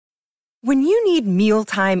When you need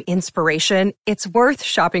mealtime inspiration, it's worth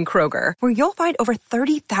shopping Kroger, where you'll find over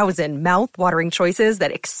 30,000 mouth-watering choices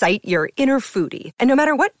that excite your inner foodie. And no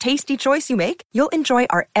matter what tasty choice you make, you'll enjoy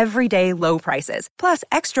our everyday low prices, plus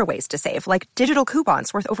extra ways to save, like digital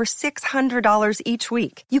coupons worth over $600 each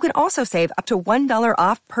week. You can also save up to $1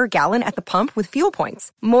 off per gallon at the pump with fuel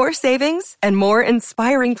points. More savings and more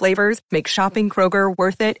inspiring flavors make shopping Kroger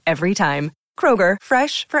worth it every time. Kroger,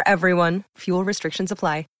 fresh for everyone. Fuel restrictions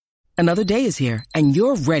apply. Another day is here, and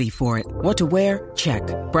you're ready for it. What to wear? Check.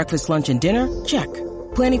 Breakfast, lunch, and dinner? Check.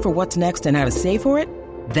 Planning for what's next and how to save for it?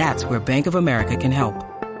 That's where Bank of America can help.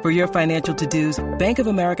 For your financial to-dos, Bank of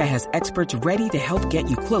America has experts ready to help get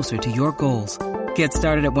you closer to your goals. Get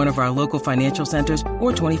started at one of our local financial centers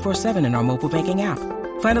or 24/7 in our mobile banking app.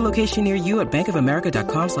 Find a location near you at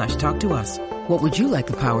bankofamerica.com/talktous. What would you like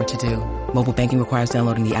the power to do? Mobile banking requires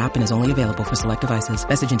downloading the app and is only available for select devices.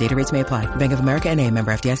 Message and data rates may apply. Bank of America N.A.,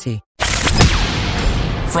 member FDIC.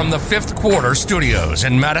 From the Fifth Quarter Studios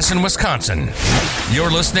in Madison, Wisconsin,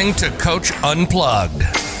 you're listening to Coach Unplugged.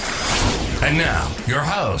 And now, your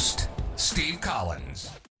host, Steve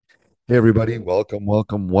Collins. Hey, everybody.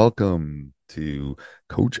 Welcome to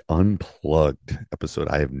Coach Unplugged episode.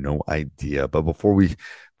 I have no idea. But before we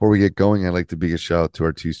get going, I'd like to big a shout out to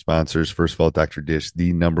our two sponsors. First of all, Dr. Dish,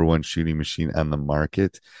 the number one shooting machine on the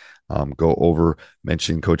market. Go over,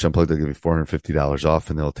 mention Coach Unplugged. They'll give you $450 off,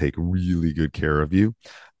 and they'll take really good care of you.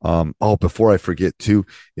 Before I forget too,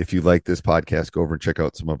 if you like this podcast, go over and check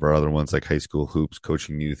out some of our other ones like High School Hoops,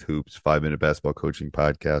 Coaching Youth Hoops, 5-Minute Basketball Coaching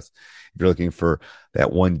Podcast. If you're looking for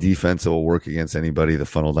that one defense that will work against anybody, the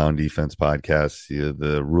Funnel Down Defense Podcast,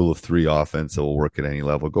 the Rule of 3 offense that will work at any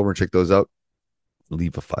level, go over and check those out.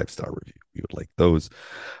 Leave a 5-star review. We would like those.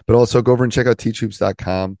 But also go over and check out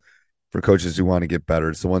teachhoops.com for coaches who want to get better.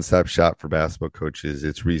 It's the one-stop shop for basketball coaches.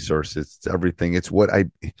 It's resources. It's everything. It's what I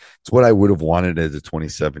would have wanted as a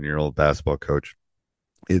 27-year-old basketball coach.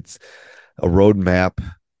 It's a roadmap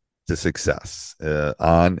to success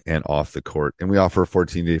on and off the court. And we offer a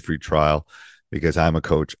 14-day free trial because I'm a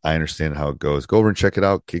coach. I understand how it goes. Go over and check it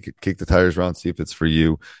out. Kick the tires around, see if it's for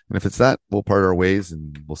you. And if it's not, we'll part our ways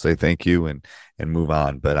and we'll say thank you and move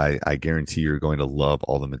on. But I guarantee you're going to love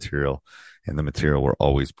all the material and the material we're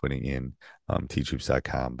always putting in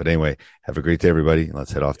teachhoops.com. But anyway, have a great day, everybody. And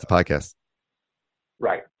let's head off the podcast.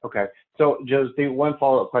 Right. Okay. So, Josie, one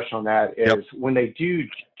follow-up question on that is when they do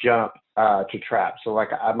jump to trap, so like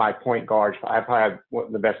my point guards, I probably have one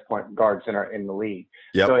of the best point guards in the league.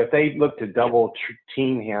 Yep. So if they look to double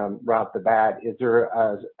team him right off the bat, is there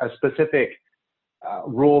a specific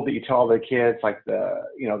rule that you tell the kids, like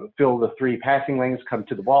fill the 3 passing lanes, come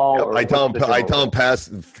to the ball? Or I tell them pass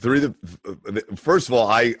through first of all,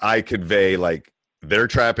 I convey like they're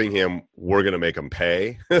trapping him. We're going to make him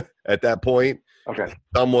pay at that point. Okay.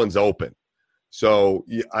 Someone's open. So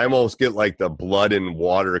I almost get like the blood and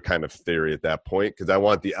water kind of theory at that point, because I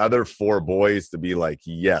want the other 4 boys to be like,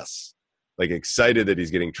 yes, like excited that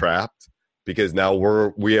he's getting trapped, because now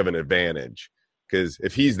we have an advantage. Because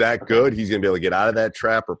if he's that good, he's going to be able to get out of that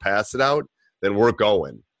trap or pass it out, then we're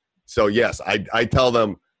going. So, yes, I tell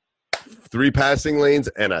them 3 passing lanes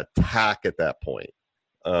and attack at that point.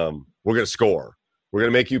 We're going to score. We're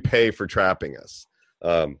going to make you pay for trapping us.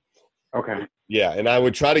 Okay. Yeah, and I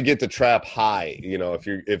would try to get the trap high. If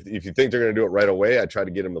you think they're going to do it right away, I try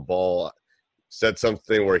to get him the ball, set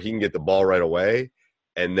something where he can get the ball right away,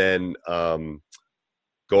 and then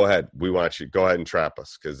go ahead. We want you go ahead and trap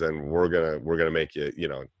us, because then we're gonna make you.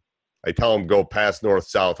 I tell them go past north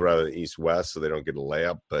south rather than east west, so they don't get a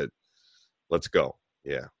layup. But let's go.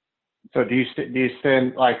 Yeah. So do you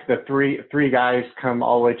send like the three guys come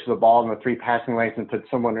all the way to the ball in the 3 passing lanes and put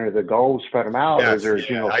someone under the goal, spread them out? Yes, or is there a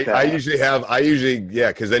general I usually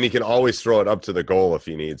because then he can always throw it up to the goal if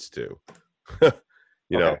he needs to.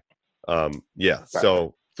 Okay. Right.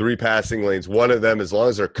 So 3 passing lanes. One of them, as long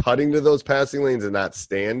as they're cutting to those passing lanes and not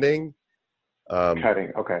standing.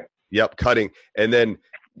 Cutting. Okay. Yep, cutting, and then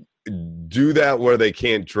do that where they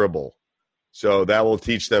can't dribble. So that will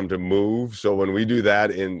teach them to move. So when we do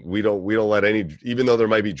that, and we don't let any, even though there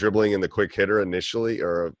might be dribbling in the quick hitter initially,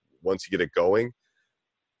 or once you get it going,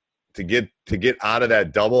 to get out of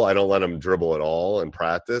that double, I don't let them dribble at all in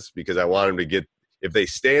practice, because I want them to get, if they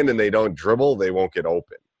stand and they don't dribble, they won't get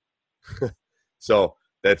open. So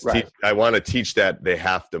that's right. I want to teach that they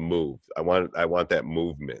have to move. I want that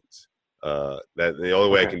movement. That the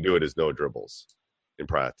only way I can do it is no dribbles in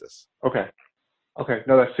practice. Okay.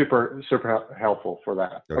 No, that's super, super helpful for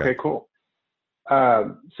that. Okay, cool.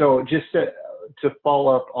 So just to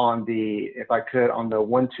follow up on if I could, on the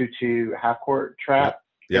 1-2-2 half court trap.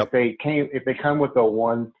 Yep. If they come with a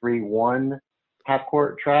 1-3-1 half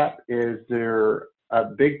court trap? Is there a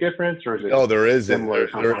big difference, or is it? No, there isn't. Similar?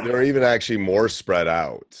 They're even actually more spread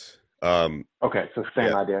out. Okay, so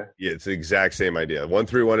same idea. Yeah, it's the exact same idea.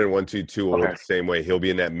 1-3-1 and 1-2-2 will look the same way. He'll be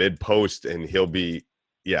in that mid post, and he'll be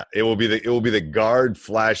it will be the guard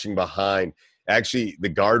flashing behind. Actually, the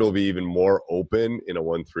guard will be even more open in a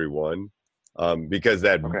 1-3-1, because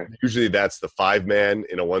usually that's the 5-man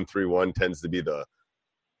in a 1-3-1 tends to be the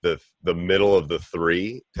middle of the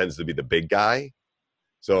three tends to be the big guy.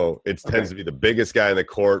 So it tends to be the biggest guy in the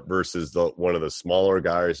court versus one of the smaller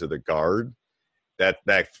guys or the guard.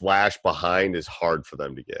 That flash behind is hard for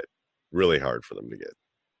them to get, really hard for them to get,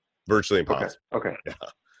 virtually impossible. Okay. Yeah.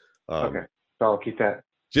 So I'll keep that.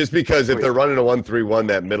 Just because if they're running a 1-3-1,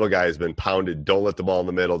 that middle guy has been pounded. Don't let the ball in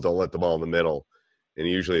the middle. Don't let the ball in the middle. And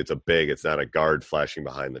usually it's it's not a guard flashing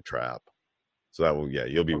behind the trap. So that will,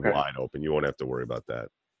 you'll be wide open. You won't have to worry about that.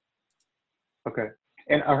 Okay.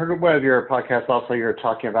 And I heard one of your podcasts also, you're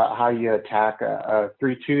talking about how you attack a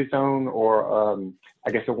 3-2 zone or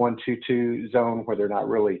I guess a 1-2-2 zone where they're not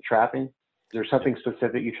really trapping. Is there something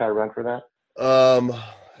specific you try to run for that?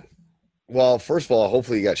 Well, first of all,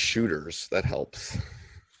 hopefully you got shooters. That helps.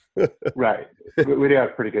 Right. We do have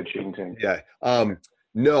a pretty good shooting team. Yeah.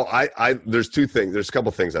 No, there's two things. There's a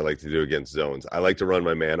couple things I like to do against zones. I like to run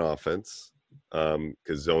my man offense.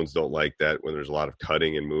 Because zones don't like that when there's a lot of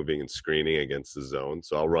cutting and moving and screening against the zone.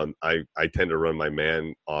 So I tend to run my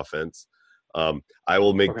man offense. I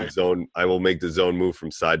will make the zone move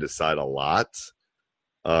from side to side a lot.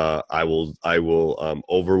 I will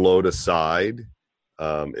overload a side.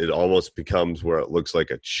 It almost becomes where it looks like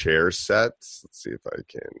a chair set. Let's see if I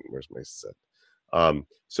can. Where's my set?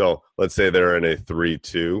 So let's say they're in a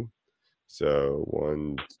 3-2. So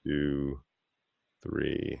 1, 2,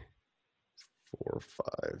 3, 4,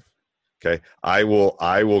 5. Okay. I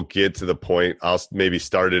will get to the point. I'll maybe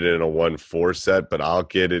start it in a 1-4 set, but I'll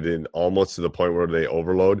get it in almost to the point where they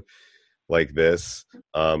overload like this.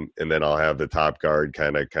 And then I'll have the top guard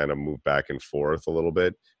kind of move back and forth a little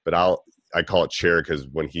bit, but I call it chair because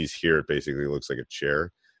when he's here, it basically looks like a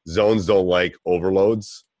chair. Zones don't like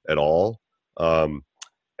overloads at all. And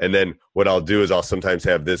then what I'll do is I'll sometimes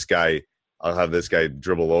have this guy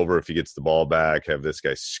dribble over if he gets the ball back, have this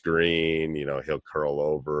guy screen, he'll curl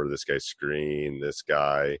over, this guy screen, this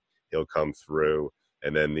guy, he'll come through,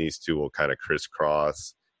 and then these two will kind of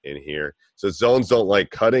crisscross in here. So zones don't like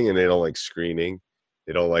cutting and they don't like screening.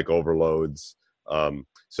 They don't like overloads.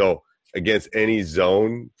 So against any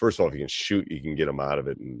zone, first of all, if you can shoot, you can get them out of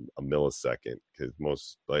it in a millisecond because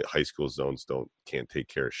most high school zones can't take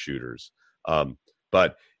care of shooters.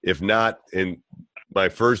 But if not, in my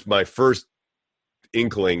first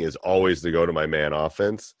inkling is always to go to my man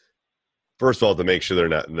offense. First of all, to make sure they're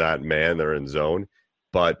not man, they're in zone,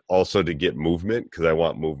 but also to get movement because I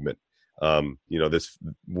want movement.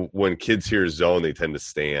 When kids hear zone, they tend to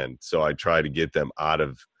stand. So I try to get them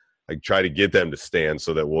to stand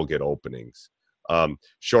so that we'll get openings.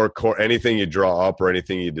 Anything you draw up or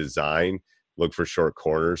anything you design, look for short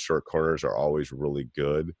corners. Short corners are always really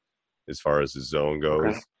good as far as the zone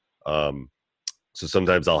goes. Okay. So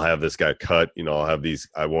sometimes I'll have this guy cut, I'll have these,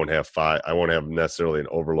 I won't have necessarily an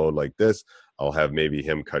overload like this. I'll have maybe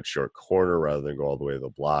him cut short corner rather than go all the way to the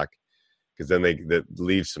block. Because then that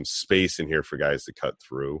leaves some space in here for guys to cut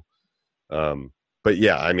through. But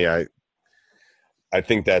yeah, I mean, I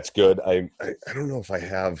think that's good. I don't know if I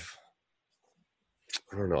have.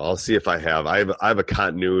 I don't know. I'll see if I have. I have a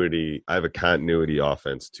continuity. I have a continuity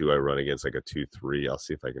offense too. I run against like a 2-3. I'll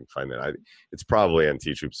see if I can find that. It's probably on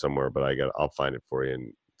T-Troop somewhere, but I'll find it for you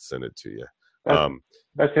and send it to you.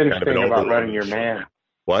 That's interesting about running your man.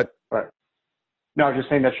 What? No, I was just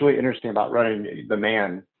saying that's really interesting about running the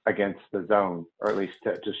man against the zone, or at least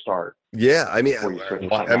to start. Yeah, I mean,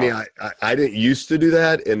 I didn't used to do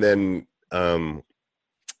that, and then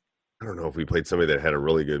I don't know if we played somebody that had a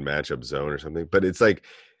really good matchup zone or something, but it's like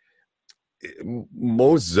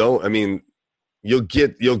most zone. I mean, you'll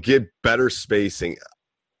get better spacing.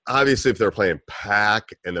 Obviously, if they're playing pack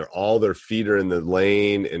and all their feet are in the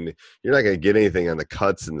lane, and you're not going to get anything on the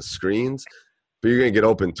cuts and the screens, but you're going to get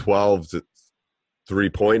open 12 to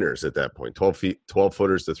 3-pointers at that point, 12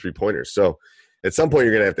 footers to 3-pointers. So at some point,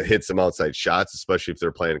 you're going to have to hit some outside shots, especially if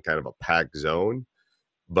they're playing kind of a pack zone.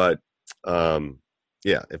 But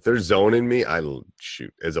yeah, if they're zoning me, I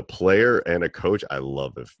shoot. As a player and a coach, I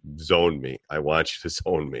love it. Zone me. I want you to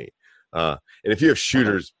zone me. And if you have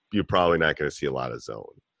shooters, you're probably not going to see a lot of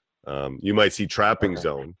zone. You might see trapping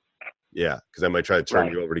zone. Yeah, because I might try to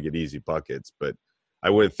turn you over to get easy buckets. But I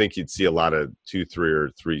wouldn't think you'd see a lot of 2-3 or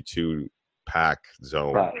 3-2 pack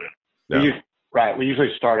zone. Right. No. Right. We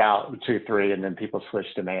usually start out with 2-3, and then people switch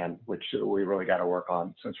to man, which we really got to work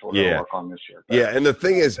on since we're going to work on this year. But yeah, and the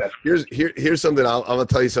thing is, here's something. I'm going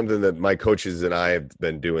to tell you something that my coaches and I have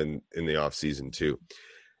been doing in the off season too.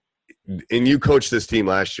 And you coached this team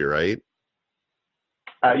last year, right?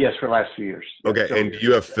 Yes, for the last few years. Okay, and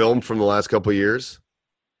you have film from the last couple of years?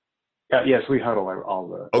 Yes, we huddle all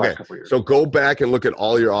the last couple of years. So go back and look at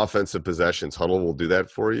all your offensive possessions. Huddle will do that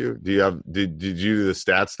for you. Do you have? Did you do the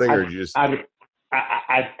stats thing, or did you just?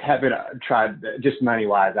 I haven't tried, just money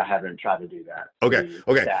wise. I haven't tried to do that. Okay.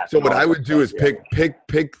 So what I would do is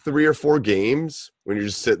pick 3 or 4 games when you're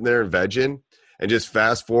just sitting there and vegging, and just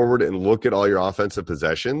fast forward and look at all your offensive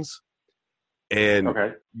possessions, and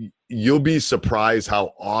you'll be surprised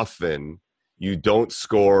how often you don't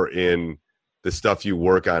score in the stuff you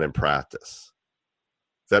work on in practice.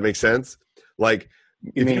 Does that make sense? Like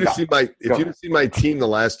if you've seen my team the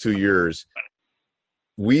last 2 years,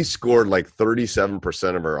 we scored like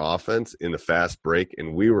 37% of our offense in the fast break,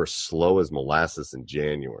 and we were slow as molasses in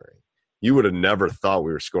January. You would have never thought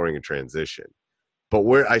we were scoring in transition. But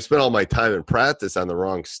I spent all my time in practice on the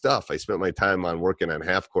wrong stuff. I spent my time on working on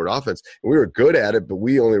half-court offense, and we were good at it, but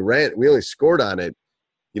we only scored on it.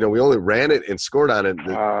 We only ran it and scored on it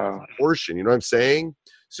the portion. You know what I'm saying?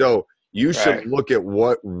 So you should look at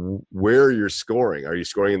where you're scoring. Are you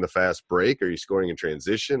scoring in the fast break? Are you scoring in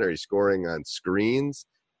transition? Are you scoring on screens?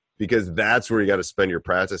 Because that's where you got to spend your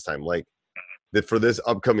practice time. Like for this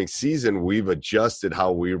upcoming season, we've adjusted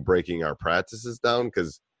how we're breaking our practices down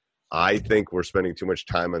because I think we're spending too much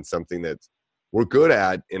time on something that we're good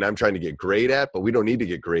at and I'm trying to get great at, but we don't need to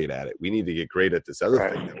get great at it. We need to get great at this other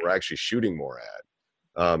thing that we're actually shooting more at.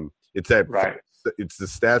 It's the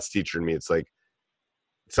stats teacher in me. It's like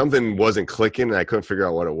something wasn't clicking and I couldn't figure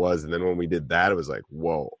out what it was. And then when we did that, it was like,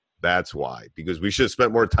 whoa, that's why. Because we should have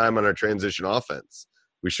spent more time on our transition offense.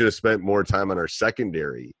 We should have spent more time on our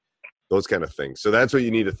secondary, those kind of things. So that's what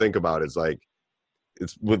you need to think about is like,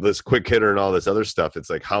 it's with this quick hitter and all this other stuff.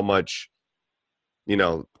 It's like how much,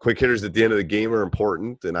 quick hitters at the end of the game are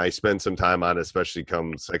important. And I spend some time on it, especially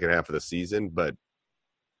come second half of the season, but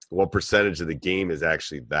what percentage of the game is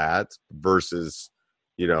actually that versus,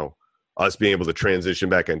 us being able to transition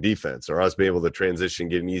back on defense or us being able to transition,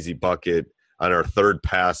 get an easy bucket on our third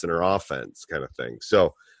pass in our offense kind of thing.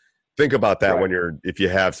 So think about that if you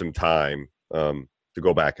have some time to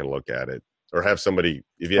go back and look at it or have somebody,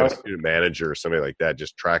 if you have a student manager or somebody like that,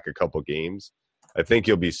 just track a couple games. I think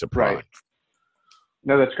you'll be surprised. Right.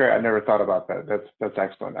 No, that's great. I never thought about that. That's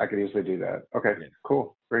excellent. I could easily do that. Okay,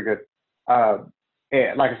 cool. Very good.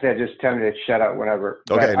 And like I said, just tell me to shut up whenever.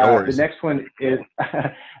 Okay, no worries. The next one is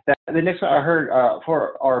the next one I heard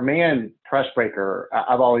for our man press breaker.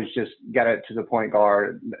 I've always just got it to the point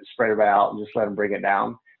guard, spread it out, and just let him bring it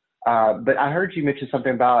down. But I heard you mention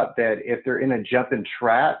something about that if they're in a jump and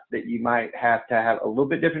trap, that you might have to have a little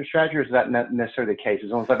bit different strategy, or is that not necessarily the case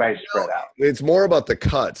as long as everybody's spread out? It's more about the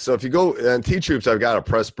cuts. So if you go on T-Troops, I've got a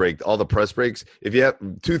press break, all the press breaks. If you have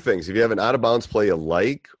 2 things, if you have an out-of-bounds play you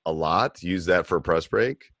like a lot, use that for a press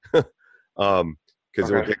break because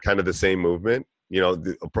it will get kind of the same movement.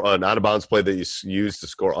 An out-of-bounds play that you use to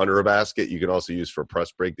score under a basket, you can also use for a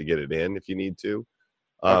press break to get it in if you need to.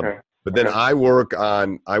 But then I work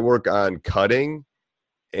on cutting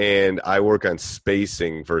and I work on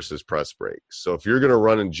spacing versus press breaks. So if you're going to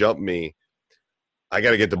run and jump me, I got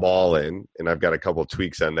to get the ball in, and I've got a couple of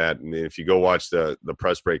tweaks on that. And if you go watch the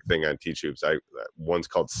press break thing on T-Troops, one's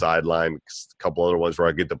called sideline, a couple other ones where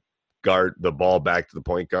I get the ball back to the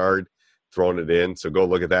point guard, throwing it in. So go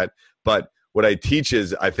look at that. But what I teach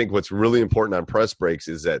is I think what's really important on press breaks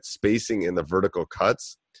is that spacing in the vertical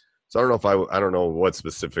cuts. So I don't know what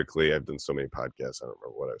specifically, I've done so many podcasts, I don't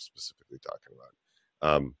remember what I was specifically talking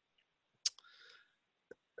about.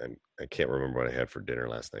 And I can't remember what I had for dinner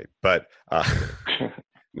last night, but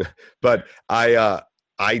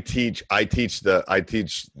I teach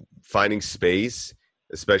finding space,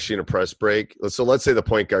 especially in a press break. So let's say the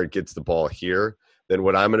point guard gets the ball here. Then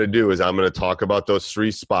what I'm going to do is I'm going to talk about those 3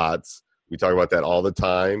 spots. We talk about that all the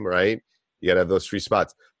time, right? You got to have those 3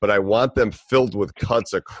 spots. But I want them filled with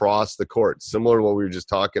cuts across the court, similar to what we were just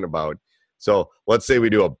talking about. So let's say we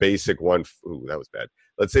do a basic one. Ooh, that was bad.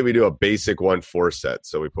 Let's say we do a basic 1-4 set.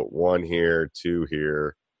 So we put 1 here, 2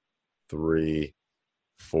 here, 3,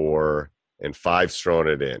 4, and 5's throwing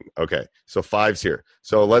it in. Okay, so 5's here.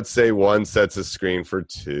 So let's say 1 sets a screen for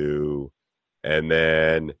 2, and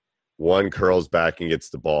then 1 curls back and gets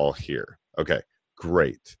the ball here. Okay,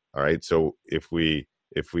 great. All right, so if we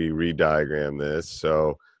rediagram this,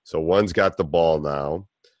 so 1's got the ball now.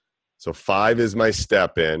 So 5 is my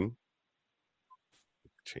step in.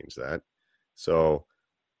 Change that. So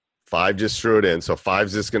 5 just threw it in. So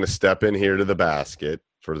 5's just going to step in here to the basket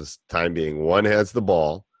for the time being. 1 has the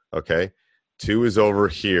ball. Okay. 2 is over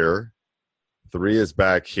here. 3 is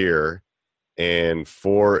back here. And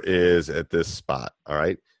 4 is at this spot. All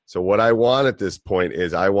right. So what I want at this point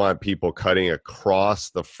is I want people cutting across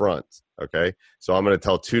the front. Okay. So I'm going to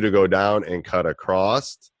tell 2 to go down and cut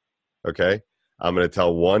across. Okay. I'm going to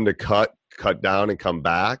tell 1 to cut down and come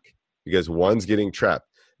back because 1's getting trapped.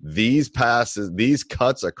 These passes, these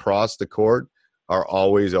cuts across the court are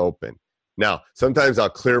always open. Now, sometimes I'll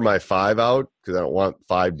clear my 5 out because I don't want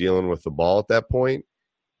 5 dealing with the ball at that point.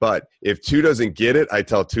 But if 2 doesn't get it, I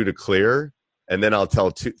tell 2 to clear, and then I'll tell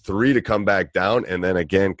 3 to come back down and then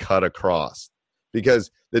again cut across. Because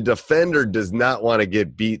the defender does not want to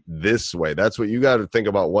get beat this way. That's what you got to think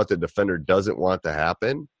about, what the defender doesn't want to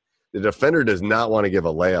happen. The defender does not want to give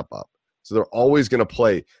a layup up. So they're always going to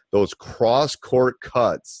play those cross-court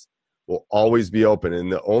cuts will always be open.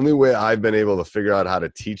 And the only way I've been able to figure out how to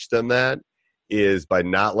teach them that is by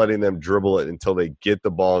not letting them dribble it until they get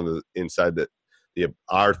the ball inside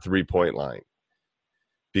our 3-point line.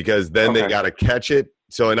 Because then they got to catch it.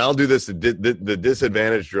 So, and I'll do this. The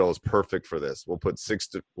disadvantage drill is perfect for this. We'll put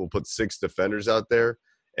 6 defenders out there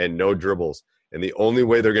and no dribbles. And the only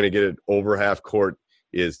way they're going to get it over half court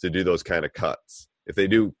is to do those kind of cuts. If they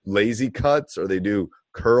do lazy cuts or they do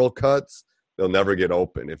curl cuts, they'll never get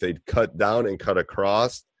open. If they cut down and cut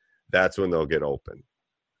across, that's when they'll get open.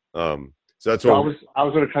 So that's what I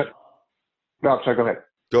was going to try. No, sorry, go ahead.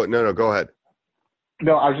 Go ahead.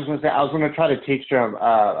 No, I was just going to say, I was going to try to teach them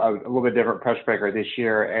a little bit different press breaker this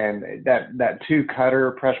year. And that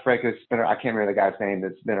 2-cutter press break has been, I can't remember the guy's name,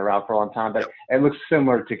 that's been around for a long time, but it looks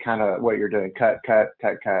similar to kind of what you're doing. Cut.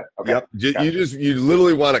 Okay. Yep. You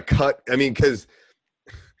literally want to cut. I mean, because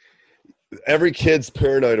every kid's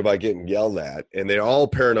paranoid about getting yelled at, and they're all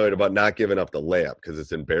paranoid about not giving up the layup because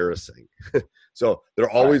it's embarrassing. So they're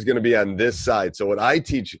always going to be on this side. So what I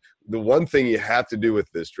teach, the one thing you have to do with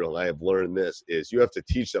this drill, and I have learned this, is you have to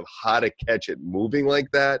teach them how to catch it moving like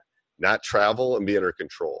that, not travel and be under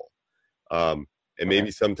control. And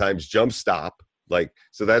maybe sometimes jump stop.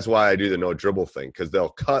 So that's why I do the no dribble thing, because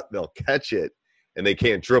they'll catch it, and they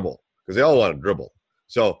can't dribble because they all want to dribble.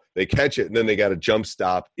 So they catch it, and then they got to jump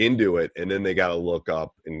stop into it, and then they got to look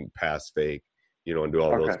up and pass fake, and do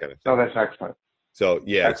all those kind of things. Oh, that's excellent. So,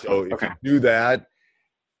 yeah, excellent. So if you do that,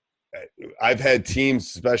 I've had teams,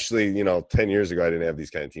 especially, 10 years ago, I didn't have these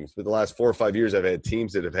kind of teams. But the last 4 or 5 years, I've had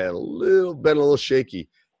teams that have had been a little shaky.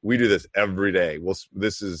 We do this every day. We'll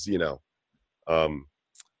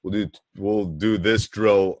do this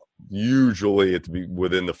drill usually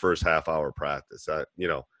within the first half-hour practice.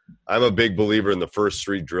 I'm a big believer in the first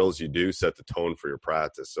 3 drills you do set the tone for your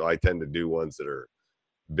practice. So I tend to do ones that are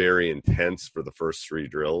very intense for the first 3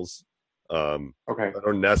 drills. I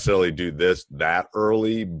don't necessarily do this that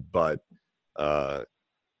early, but I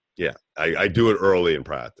do it early in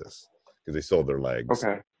practice because they sold their legs.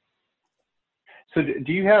 Okay. So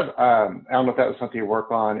do you have, I don't know if that was something you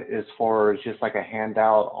work on as far as just like a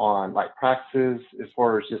handout on like practices, as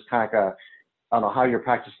far as just kind of I don't know how your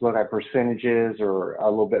practice look at percentages or a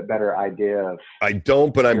little bit better idea of. I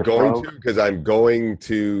don't, but I'm going to, because I'm going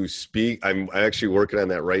to speak. I'm actually working on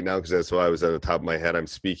that right now because that's why I was on the top of my head. I'm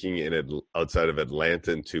speaking outside of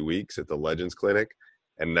Atlanta in 2 weeks at the Legends Clinic.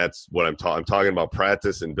 And that's what I'm talking about,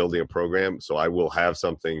 practice and building a program. So I will have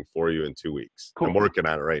something for you in 2 weeks. Cool. I'm working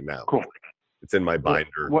on it right now. Cool. It's in my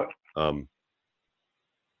binder.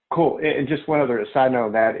 Cool. And just one other side note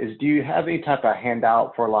of that is, do you have any type of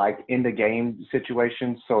handout for like in the game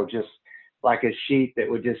situations? So just like a sheet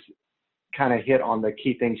that would just kind of hit on the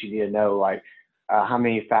key things you need to know, like how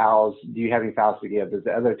many fouls, do you have any fouls to give? Does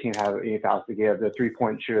the other team have any fouls to give? The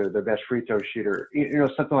 3-point shooter, the best free throw shooter,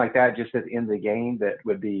 something like that, just at the end of the game that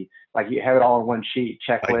would be like you have it all in one sheet,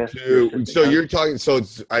 checklist. I do. So you're talking,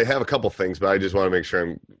 I have a couple things, but I just want to make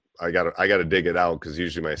sure I got to dig it out because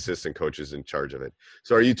usually my assistant coach is in charge of it.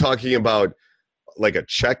 So are you talking about like a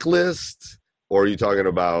checklist, or are you talking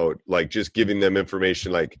about like just giving them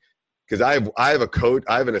information? Like, because I have a coach,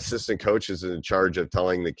 I have an assistant coach who's in charge of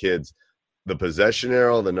telling the kids the possession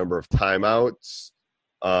arrow, the number of timeouts.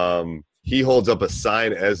 He holds up a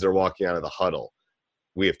sign as they're walking out of the huddle.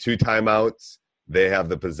 We have 2 timeouts. They have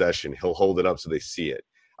the possession. He'll hold it up so they see it.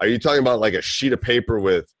 Are you talking about like a sheet of paper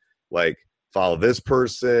with like, follow this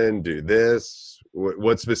person, do this?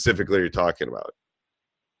 What specifically are you talking about?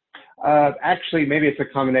 Actually, maybe it's a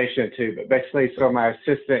combination of 2, but basically, so my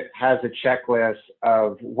assistant has a checklist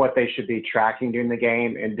of what they should be tracking during the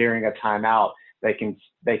game, and during a timeout, they can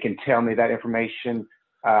tell me that information.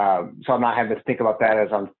 So I'm not having to think about that as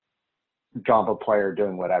I'm drama player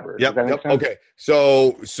doing whatever. Yep. Okay.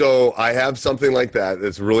 So I have something like that.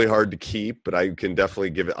 That's really hard to keep, but I can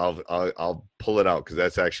definitely give it. I'll pull it out because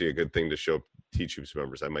that's actually a good thing to teach hoops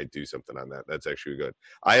members. I might do something on that. That's actually good.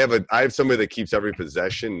 I have somebody that keeps every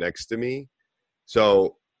possession next to me.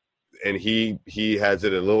 So, and he has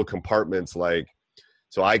it in little compartments,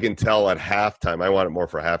 so I can tell at halftime. I want it more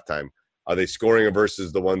for halftime. Are they scoring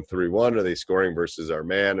versus the 1-3-1? Are they scoring versus our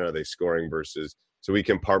man? Are they scoring versus? So we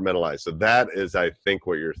compartmentalize. So that is, I think,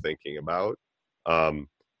 what you're thinking about.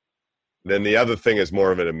 Then the other thing is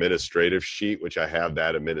more of an administrative sheet, which I have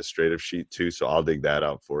that administrative sheet too. So I'll dig that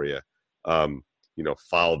out for you.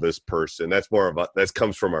 Follow this person. That's that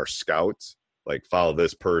comes from our scouts. Like, follow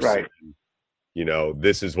this person. Right.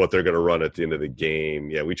 This is what they're going to run at the end of the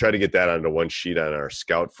game. Yeah, we try to get that onto one sheet on our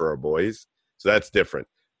scout for our boys. So that's different.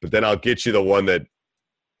 But then I'll get you the one that,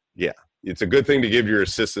 it's a good thing to give your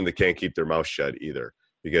assistant that can't keep their mouth shut either,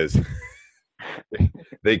 because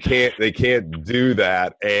they can't do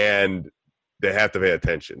that, and they have to pay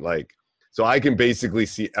attention. So I can basically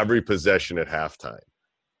see every possession at halftime,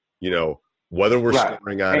 whether we're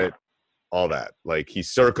scoring on it, all that. I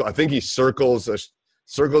think he circles if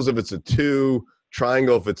it's a 2,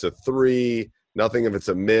 triangle if it's a 3, nothing if it's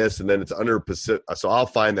a miss, and then it's under Pacific. So I'll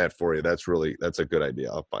find that for you. That's a good idea.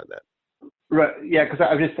 I'll find that. Right. Yeah. Because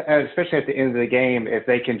I'm just, especially at the end of the game, if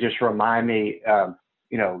they can just remind me,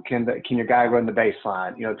 can your guy run the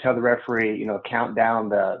baseline? Tell the referee, count down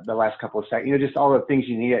the last couple of seconds. Just all the things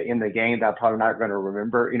you need in the game that I'm probably not going to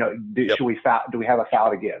remember. Should we foul? Do we have a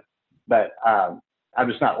foul to give? But I'm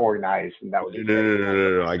just not organized, and that would be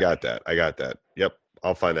no. I got that. Yep.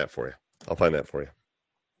 I'll find that for you.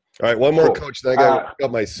 All right, one more, Coach. Then I got to pick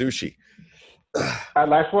up my sushi.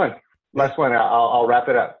 Last one. I'll wrap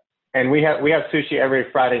it up. And we have sushi every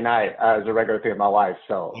Friday night as a regular thing with my wife.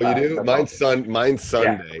 So you do? Mine's Sunday.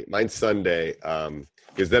 Yeah. Mine's Sunday.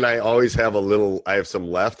 Because then I always have I have some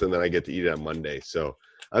left, and then I get to eat it on Monday. So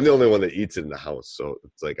I'm the only one that eats it in the house. So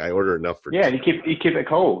it's like I order enough for. Yeah, you keep it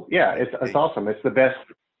cold. Yeah, it's awesome. It's the best.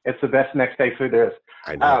 It's the best next day food there is.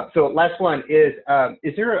 I know. So last one is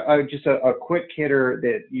there just a quick hitter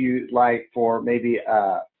that you like for maybe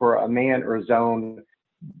for a man or a zone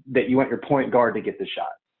that you want your point guard to get the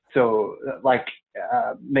shot? So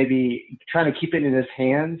maybe trying to keep it in his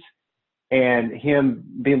hands and him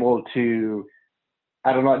being able to,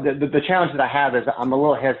 I don't know, the challenge that I have is I'm a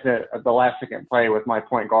little hesitant at the last second play with my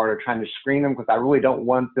point guard or trying to screen him because I really don't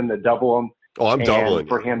want them to double him. Oh, I'm doubling.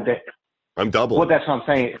 For him to. I'm doubling. Well, that's what I'm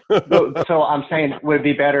saying. So I'm saying would it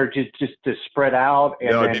be better just to spread out? And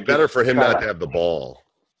it'd be better for him not to have the ball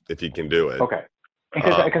if he can do it. Okay.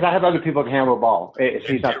 Because I have other people who can handle the ball.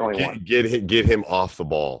 He's not the only one. Get him off the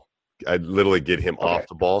ball. I'd literally get him off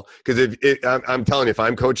the ball. Because I'm telling you, if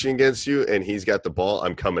I'm coaching against you and he's got the ball,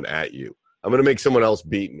 I'm coming at you. I'm going to make someone else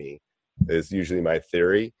beat me, is usually my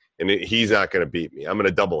theory. And he's not going to beat me. I'm going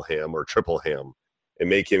to double him or triple him and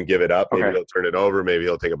make him give it up. Maybe he'll turn it over. Maybe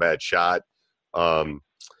he'll take a bad shot.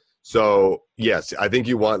 So, yes, I think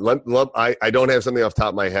you want – I don't have something off the top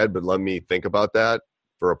of my head, but let me think about that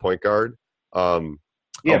for a point guard. For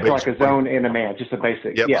like a zone and a man, just a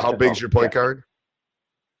basic. Yep. Yeah, how big's your point guard?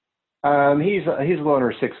 He's a little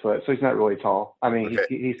under 6 foot, so he's not really tall. I mean,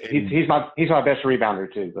 he's my best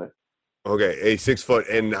rebounder too. But a 6 foot,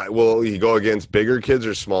 and will he go against bigger kids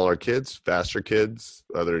or smaller kids, faster kids?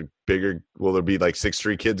 Are there bigger? Will there be like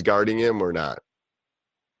 6'3" kids guarding him or not?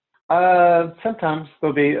 Sometimes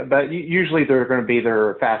there'll be, but usually they're going to be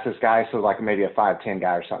their fastest guy, so like maybe a 5'10"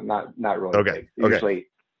 guy or something. Not really. Big. Usually,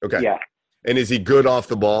 yeah. And is he good off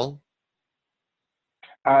the ball?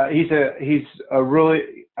 He's a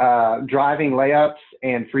really driving layups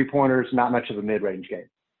and 3-pointers. Not much of a mid-range game.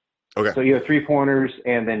 Okay. So you have 3-pointers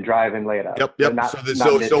and then drive and lay it up. Yep.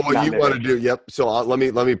 So what you want to do? Yep. So let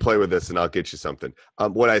me play with this and I'll get you something.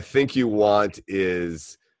 What I think you want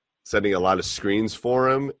is setting a lot of screens for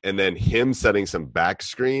him, and then him setting some back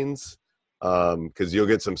screens, because you'll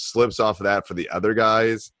get some slips off of that for the other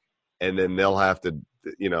guys, and then they'll have to,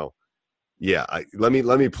 let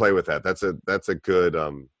me play with that. That's a good.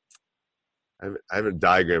 I haven't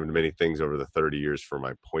diagrammed many things over the 30 years for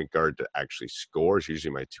my point guard to actually score. It's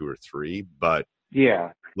usually my 2 or 3, but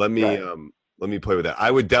let me play with that.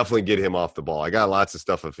 I would definitely get him off the ball. I got lots of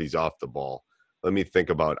stuff if he's off the ball. Let me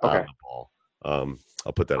think about on the ball.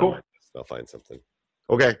 I'll put that on my list. I'll find something.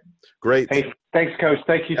 Okay, great. Hey, thanks, Coach.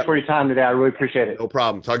 Thank you for your time today. I really appreciate it. No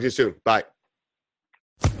problem. Talk to you soon. Bye.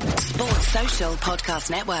 Sports Social Podcast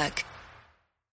Network.